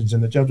connections.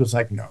 And the judge was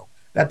like, no,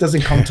 that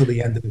doesn't come till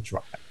the end of the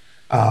trial.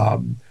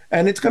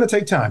 And it's going to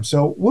take time.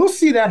 So we'll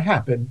see that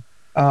happen.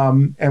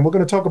 And we're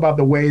going to talk about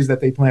the ways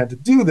that they plan to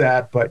do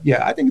that. But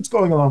yeah, I think it's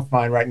going along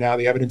fine right now.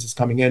 The evidence is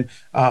coming in.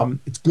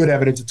 It's good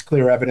evidence. It's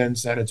clear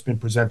evidence. And it's been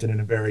presented in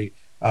a very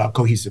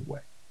cohesive way.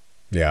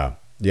 Yeah.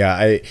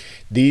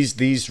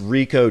 These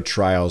RICO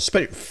trials,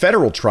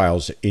 federal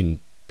trials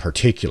in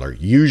particular,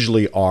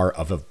 usually are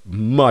of a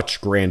much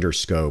grander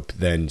scope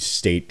than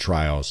state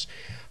trials.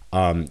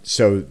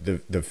 So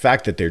the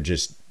fact that they're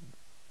just,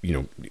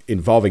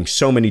 involving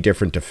so many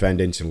different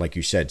defendants and, like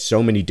you said,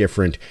 so many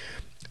different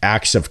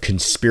acts of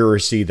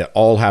conspiracy that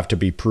all have to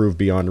be proved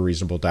beyond a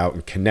reasonable doubt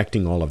and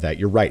connecting all of that.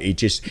 You're right.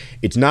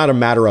 It's not a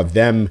matter of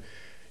them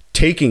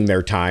taking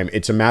their time.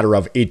 It's a matter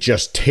of it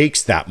just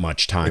takes that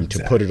much time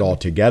to put it all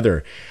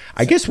together.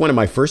 I guess one of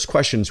my first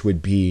questions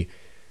would be,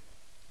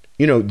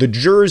 the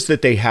jurors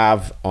that they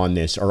have on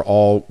this are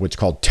all what's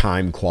called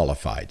time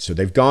qualified. So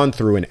they've gone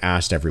through and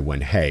asked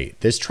everyone, hey,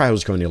 this trial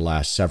is going to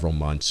last several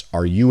months.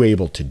 Are you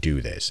able to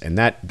do this? And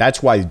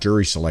that's why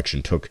jury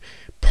selection took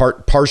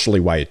partially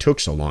why it took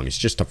so long. It's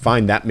just to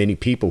find that many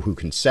people who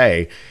can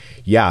say,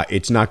 yeah,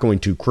 it's not going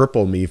to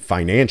cripple me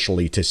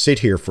financially to sit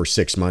here for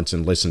 6 months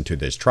and listen to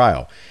this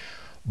trial.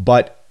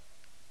 But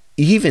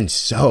even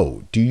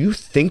so, do you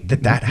think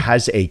that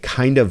has a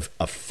kind of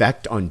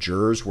effect on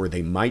jurors where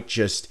they might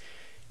just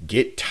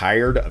get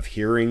tired of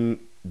hearing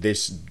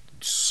this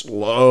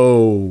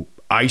slow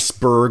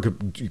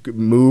iceberg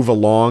move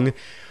along?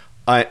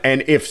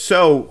 And if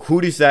so,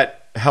 who does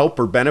that help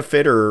or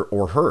benefit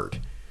or hurt?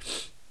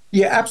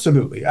 Yeah,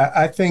 absolutely.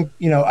 I think,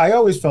 I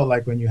always felt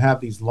like when you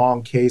have these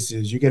long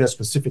cases, you get a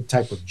specific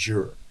type of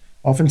juror.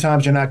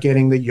 Oftentimes, you're not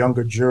getting the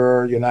younger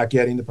juror. You're not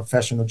getting the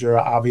professional juror,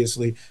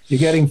 obviously. You're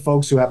getting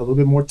folks who have a little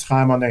bit more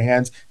time on their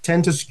hands,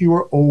 tend to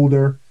skew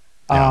older,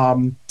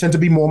 tend to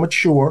be more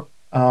mature,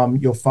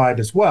 you'll find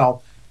as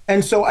well.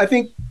 And so I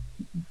think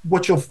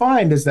what you'll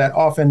find is that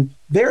often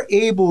they're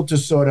able to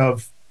sort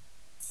of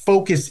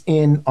focus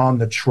in on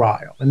the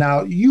trial. And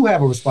now you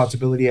have a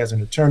responsibility as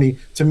an attorney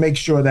to make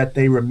sure that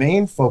they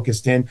remain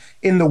focused in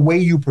the way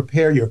you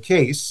prepare your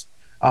case,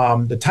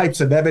 the types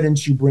of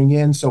evidence you bring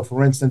in. So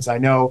for instance, I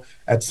know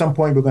at some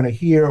point we're going to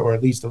hear, or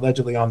at least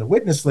allegedly on the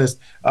witness list,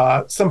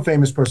 some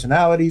famous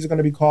personalities are going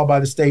to be called by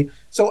the state.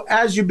 So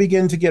as you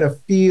begin to get a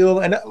feel,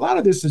 and a lot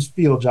of this is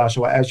feel,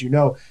 Joshua, as you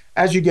know,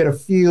 as you get a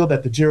feel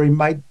that the jury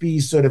might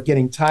be sort of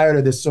getting tired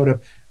of this sort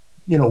of,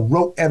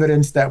 rote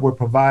evidence that we're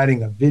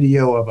providing, a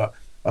video of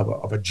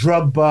a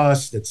drug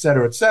bust, et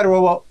cetera,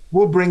 well,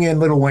 we'll bring in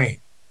Lil Wayne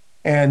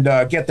and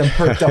get them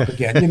perked up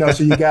again.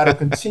 So you got to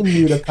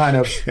continue to kind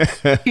of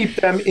keep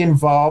them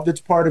involved. It's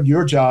part of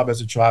your job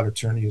as a trial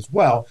attorney as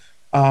well.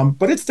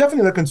 But it's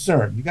definitely a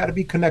concern. You got to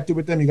be connected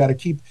with them. You got to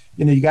keep,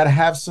 you got to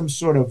have some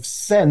sort of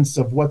sense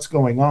of what's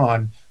going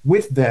on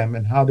with them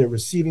and how they're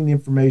receiving the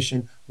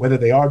information, whether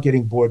they are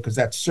getting bored, because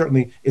that's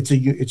certainly, it's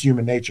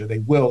human nature. They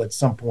will at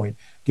some point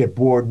get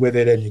bored with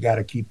it, and you got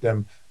to keep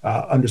them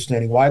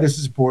understanding why this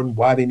is important,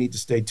 why they need to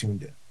stay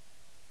tuned in.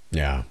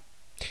 Yeah.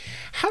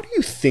 How do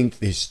you think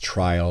this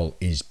trial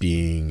is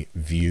being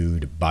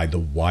viewed by the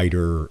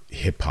wider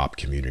hip hop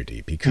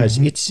community? Because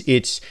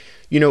it's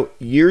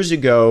years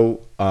ago,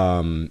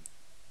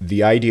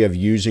 the idea of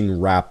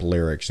using rap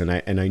lyrics, and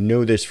I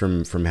know this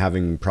from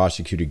having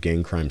prosecuted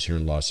gang crimes here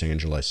in Los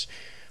Angeles.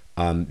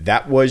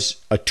 That was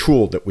a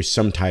tool that was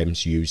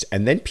sometimes used,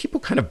 and then people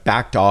kind of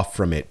backed off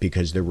from it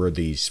because there were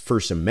these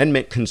First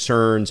Amendment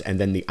concerns, and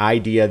then the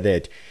idea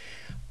that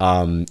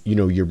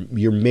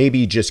you're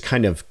maybe just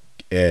kind of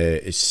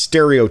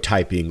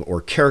stereotyping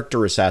or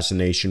character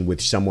assassination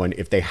with someone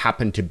if they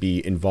happen to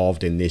be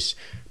involved in this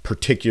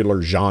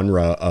particular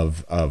genre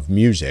of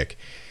music.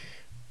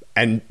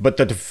 But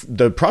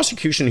the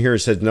prosecution here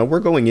says, no, we're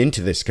going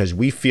into this because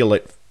we feel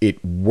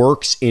it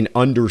works in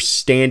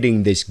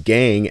understanding this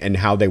gang and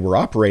how they were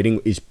operating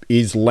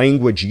is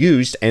language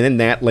used, and then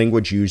that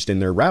language used in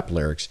their rap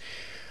lyrics.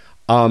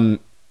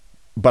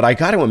 But I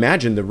got to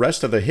imagine the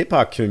rest of the hip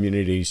hop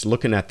community's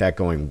looking at that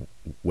going,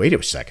 wait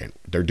a second,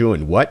 they're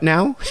doing what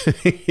now?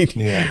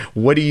 Yeah.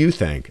 What do you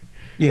think?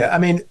 Yeah, I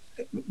mean,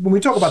 when we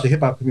talk about the hip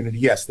hop community,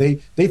 yes, they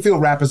feel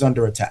rap is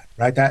under attack,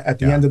 right? That at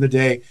the end of the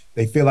day,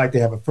 they feel like they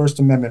have a First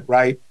Amendment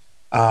right.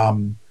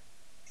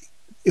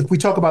 If we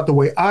talk about the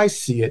way I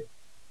see it,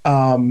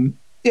 and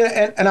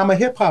I'm a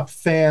hip hop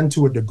fan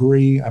to a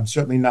degree. I'm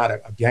certainly not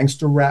a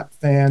gangster rap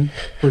fan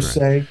per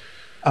se.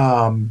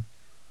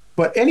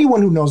 But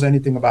anyone who knows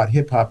anything about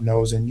hip hop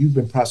knows, and you've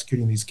been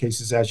prosecuting these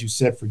cases, as you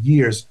said, for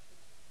years,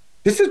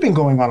 this has been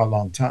going on a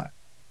long time.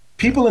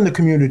 People in the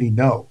community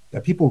know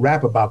that people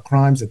rap about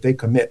crimes that they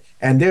commit,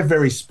 and they're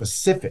very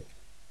specific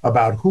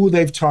about who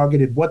they've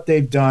targeted, what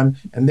they've done,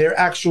 and they're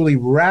actually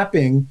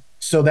rapping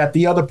so that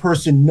the other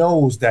person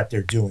knows that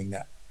they're doing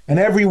that. And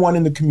everyone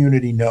in the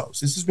community knows.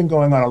 This has been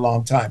going on a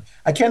long time.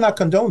 I cannot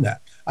condone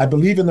that. I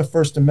believe in the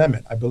First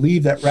Amendment. I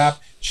believe that rap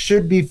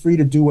should be free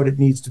to do what it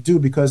needs to do,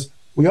 because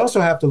we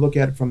also have to look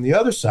at it from the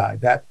other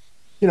side that,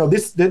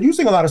 they're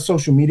using a lot of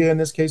social media in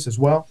this case as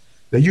well.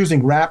 They're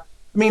using rap.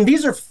 I mean,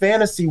 these are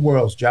fantasy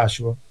worlds,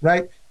 Joshua,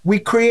 right? We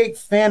create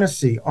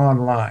fantasy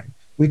online.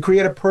 We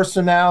create a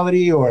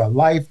personality or a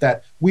life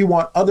that we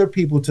want other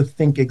people to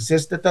think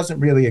exists that doesn't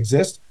really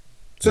exist.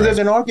 So There's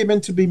an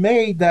argument to be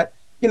made that,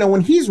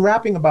 when he's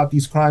rapping about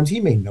these crimes, he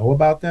may know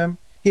about them.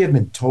 He had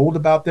been told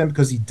about them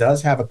because he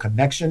does have a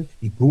connection.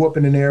 He grew up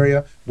in an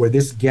area where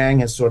this gang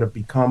has sort of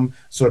become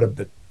sort of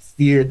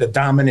the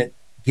dominant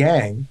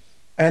gang.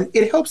 And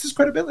it helps his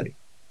credibility.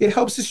 It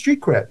helps his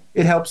street cred.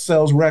 It helps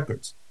sell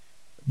records.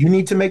 You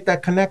need to make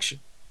that connection.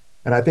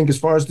 And I think as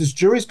far as this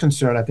jury's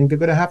concerned, I think they're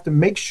going to have to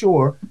make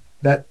sure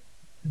that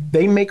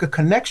they make a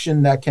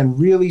connection that can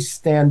really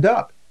stand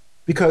up,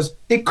 because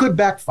it could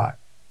backfire.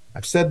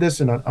 I've said this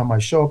on my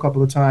show a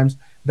couple of times,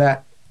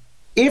 that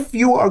if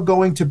you are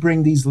going to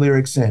bring these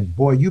lyrics in,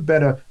 boy,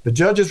 the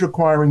judge is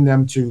requiring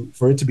them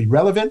for it to be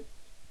relevant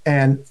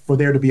and for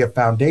there to be a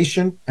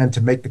foundation and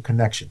to make the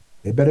connection.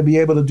 They better be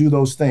able to do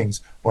those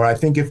things. Or I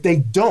think if they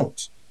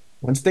don't,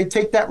 once they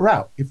take that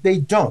route, if they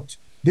don't,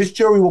 this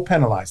jury will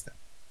penalize them.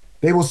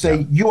 They will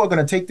say, you are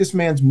going to take this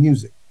man's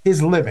music,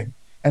 his living,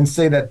 and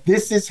say that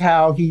this is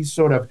how he's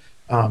sort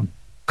of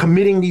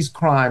committing these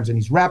crimes, and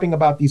he's rapping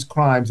about these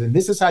crimes, and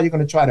this is how you're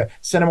going to try to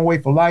send him away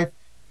for life.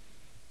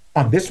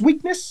 On this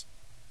weakness,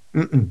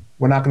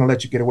 we're not going to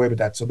let you get away with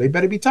that. So they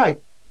better be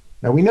tight.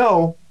 Now we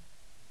know,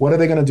 what are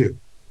they going to do?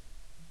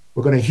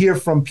 We're going to hear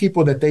from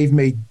people that they've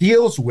made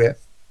deals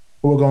with,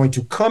 who are going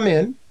to come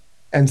in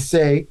and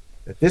say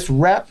that this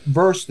rap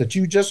verse that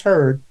you just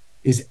heard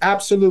is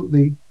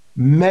absolutely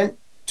meant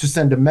to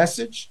send a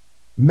message,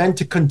 meant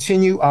to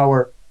continue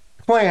our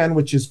plan,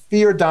 which is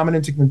fear,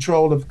 dominance, and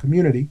control of the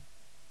community.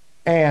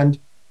 And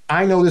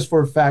I know this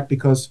for a fact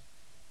because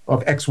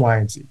of X, Y,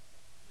 and Z.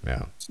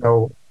 Yeah.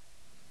 So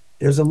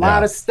there's a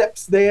lot of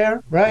steps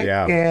there, right?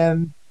 Yeah.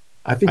 And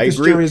I think this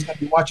jury is going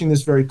to be watching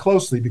this very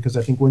closely, because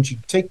I think once you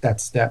take that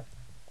step,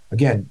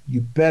 again,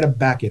 you better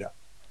back it up.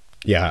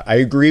 Yeah, I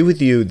agree with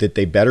you that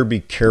they better be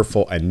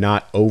careful and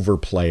not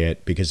overplay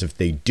it, because if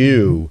they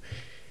do,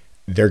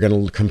 they're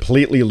going to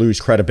completely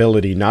lose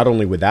credibility, not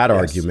only with that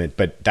argument,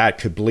 but that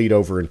could bleed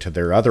over into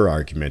their other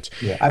arguments.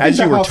 Yeah, I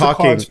think the house of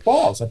cards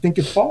falls. I think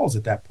it falls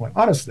at that point,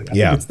 honestly. I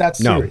think it's that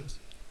serious.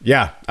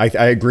 Yeah, I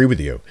agree with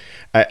you.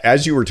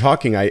 As you were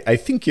talking, I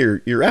think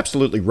you're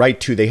absolutely right,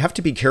 too. They have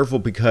to be careful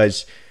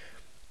because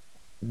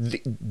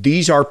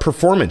these are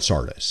performance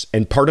artists,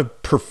 and part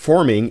of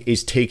performing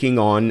is taking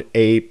on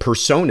a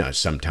persona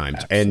sometimes.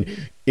 Absolutely.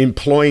 And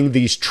employing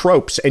these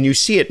tropes. And you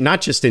see it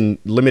not just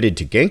limited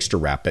to gangster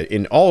rap, but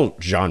in all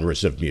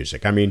genres of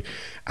music. I mean,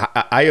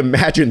 I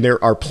imagine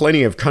there are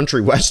plenty of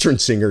country western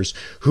singers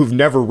who've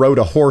never rode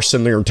a horse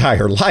in their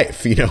entire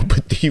life,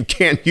 but you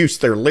can't use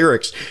their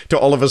lyrics to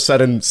all of a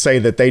sudden say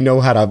that they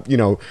know how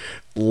to,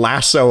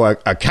 lasso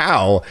a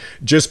cow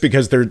just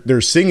because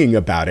they're singing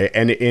about it.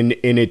 And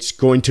it's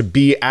going to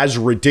be as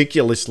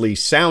ridiculously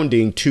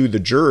sounding to the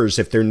jurors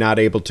if they're not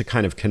able to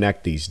kind of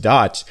connect these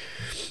dots.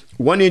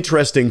 One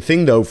interesting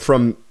thing, though,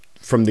 from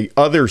the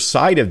other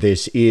side of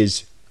this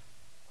is,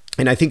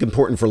 and I think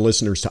important for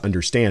listeners to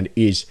understand,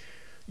 is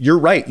you're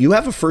right. You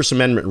have a First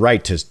Amendment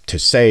right to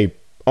say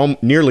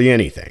nearly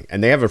anything,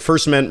 and they have a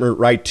First Amendment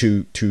right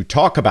to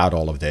talk about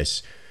all of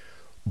this.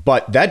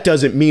 But that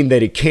doesn't mean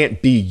that it can't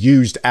be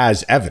used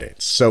as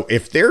evidence. So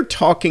if they're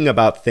talking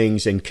about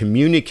things and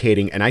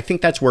communicating, and I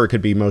think that's where it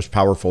could be most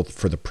powerful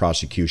for the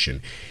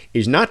prosecution,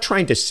 is not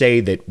trying to say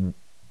that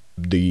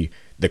the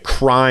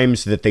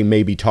crimes that they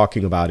may be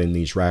talking about in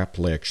these rap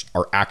licks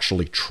are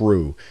actually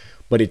true,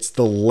 but it's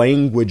the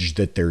language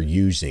that they're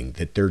using,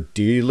 that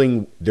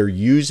they're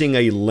using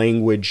a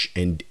language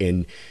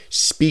and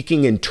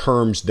speaking in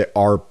terms that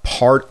are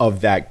part of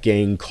that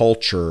gang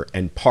culture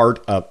and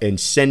and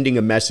sending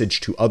a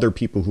message to other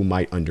people who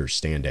might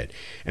understand it.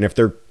 And if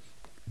they're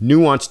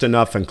nuanced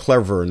enough and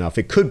clever enough,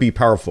 it could be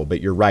powerful,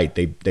 but you're right.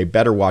 They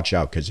better watch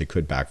out because it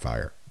could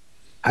backfire.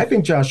 I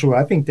think,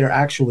 Joshua, they're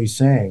actually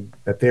saying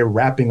that they're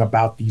rapping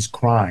about these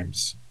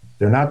crimes.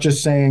 They're not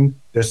just saying,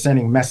 they're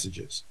sending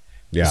messages.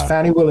 Yeah. As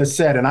Fannie Willis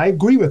said, and I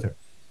agree with her,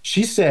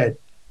 she said,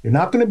 you're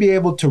not going to be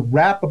able to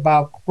rap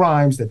about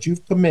crimes that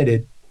you've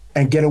committed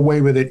and get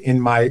away with it in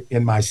my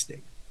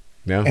state.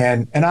 Yeah.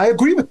 And I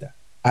agree with that.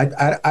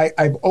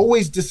 I've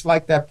always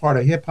disliked that part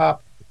of hip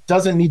hop. It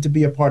doesn't need to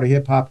be a part of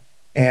hip hop.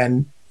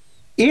 And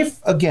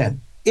if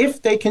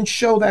they can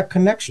show that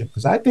connection,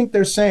 because I think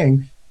they're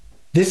saying,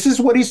 this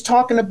is what he's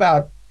talking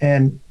about.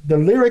 And the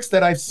lyrics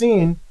that I've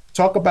seen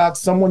talk about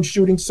someone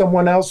shooting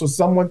someone else or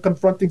someone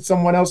confronting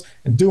someone else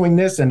and doing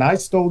this, and I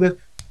stole it.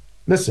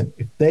 Listen,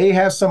 if they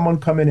have someone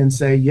come in and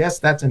say, yes,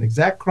 that's an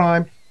exact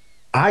crime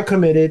I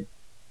committed,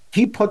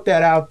 he put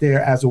that out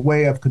there as a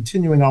way of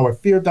continuing our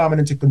fear,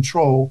 dominance, and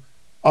control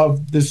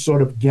of this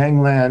sort of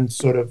gangland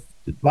sort of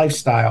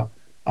lifestyle.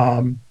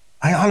 I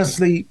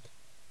honestly,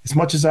 as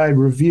much as I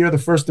revere the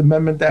First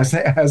Amendment as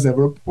a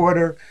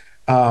reporter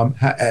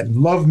and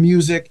love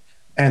music,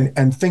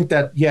 and think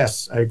that,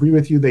 yes, I agree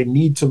with you, they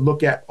need to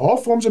look at all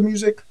forms of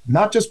music,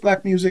 not just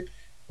Black music,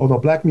 although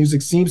Black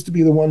music seems to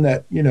be the one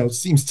that,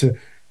 seems to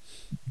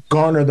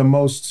garner the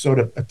most sort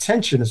of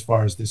attention as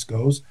far as this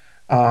goes.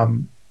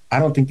 I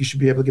don't think you should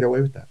be able to get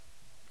away with that.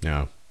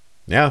 No.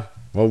 Yeah.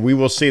 Well, we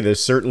will see.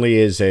 This certainly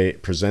is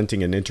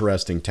presenting an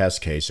interesting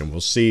test case, and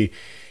we'll see,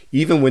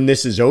 even when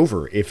this is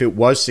over, if it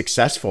was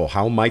successful,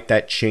 how might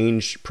that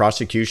change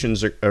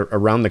prosecutions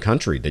around the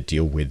country that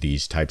deal with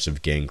these types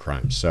of gang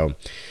crimes? So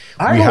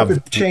I hope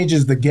it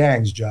changes the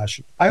gangs, Josh.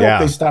 I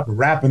hope they stop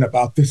rapping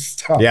about this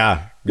stuff.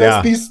 Yeah.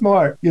 Let's be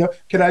smart.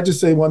 Can I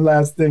just say one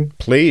last thing?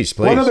 Please.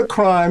 One of the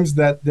crimes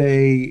that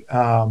they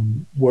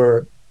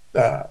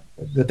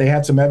that they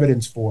had some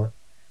evidence for,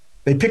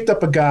 they picked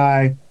up a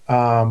guy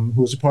who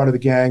was a part of the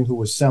gang who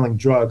was selling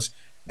drugs,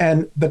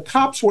 and the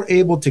cops were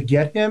able to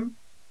get him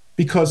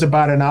because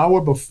about an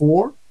hour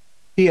before,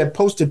 he had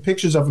posted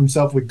pictures of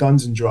himself with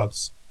guns and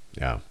drugs.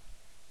 Yeah.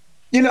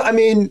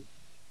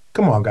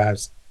 Come on,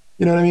 guys.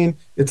 You know what I mean?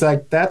 It's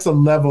like, that's a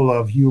level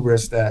of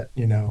hubris that,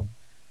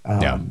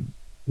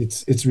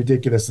 it's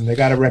ridiculous, and they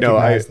got to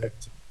recognize that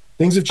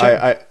things have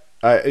changed.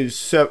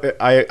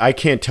 I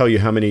can't tell you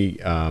how many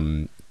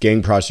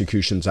gang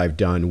prosecutions I've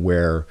done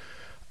where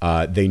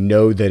they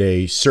know that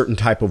a certain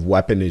type of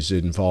weapon is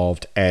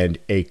involved, and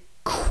a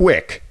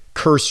quick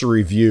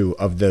cursory view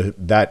of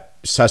that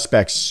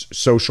suspect's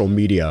social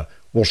media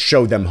will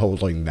show them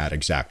holding that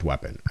exact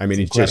weapon. I mean,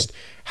 it just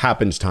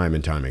happens time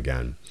and time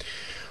again.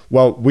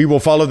 Well, we will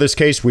follow this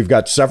case. We've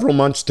got several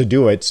months to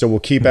do it, so we'll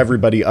keep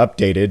everybody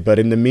updated. But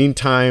in the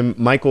meantime,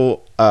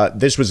 Michael,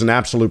 this was an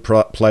absolute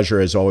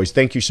pleasure as always.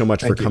 Thank you so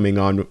much for coming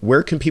on.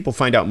 Where can people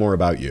find out more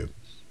about you?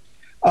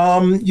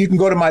 You can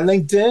go to my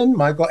LinkedIn,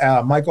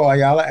 Michael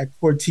Ayala at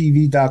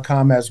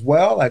CoreTV.com as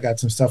well. I got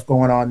some stuff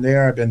going on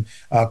there. I've been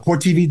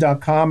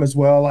CoreTV.com as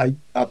well.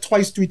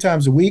 Twice, 3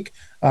 times a week.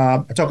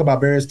 I talk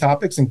about various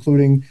topics,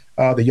 including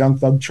the Young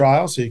Thug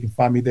trial, so you can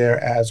find me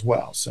there as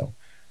well. So,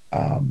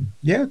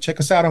 check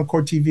us out on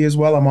Core TV as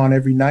well. I'm on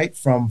every night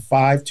from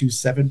 5 to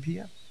 7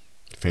 p.m.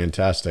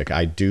 Fantastic.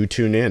 I do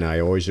tune in. I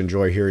always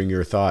enjoy hearing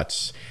your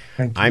thoughts.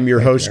 I'm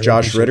your host,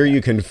 Josh Ritter.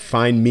 You can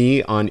find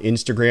me on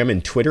Instagram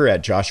and Twitter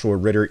at Joshua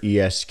Ritter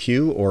ESQ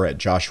or at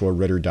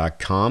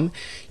joshuaritter.com.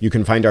 You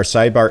can find our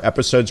Sidebar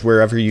episodes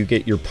wherever you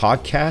get your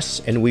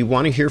podcasts, and we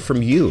want to hear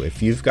from you.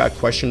 If you've got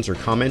questions or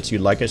comments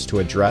you'd like us to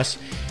address,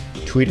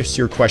 tweet us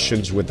your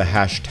questions with the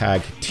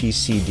hashtag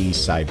TCD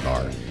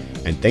Sidebar.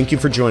 And thank you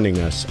for joining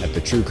us at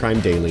the True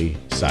Crime Daily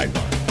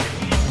Sidebar.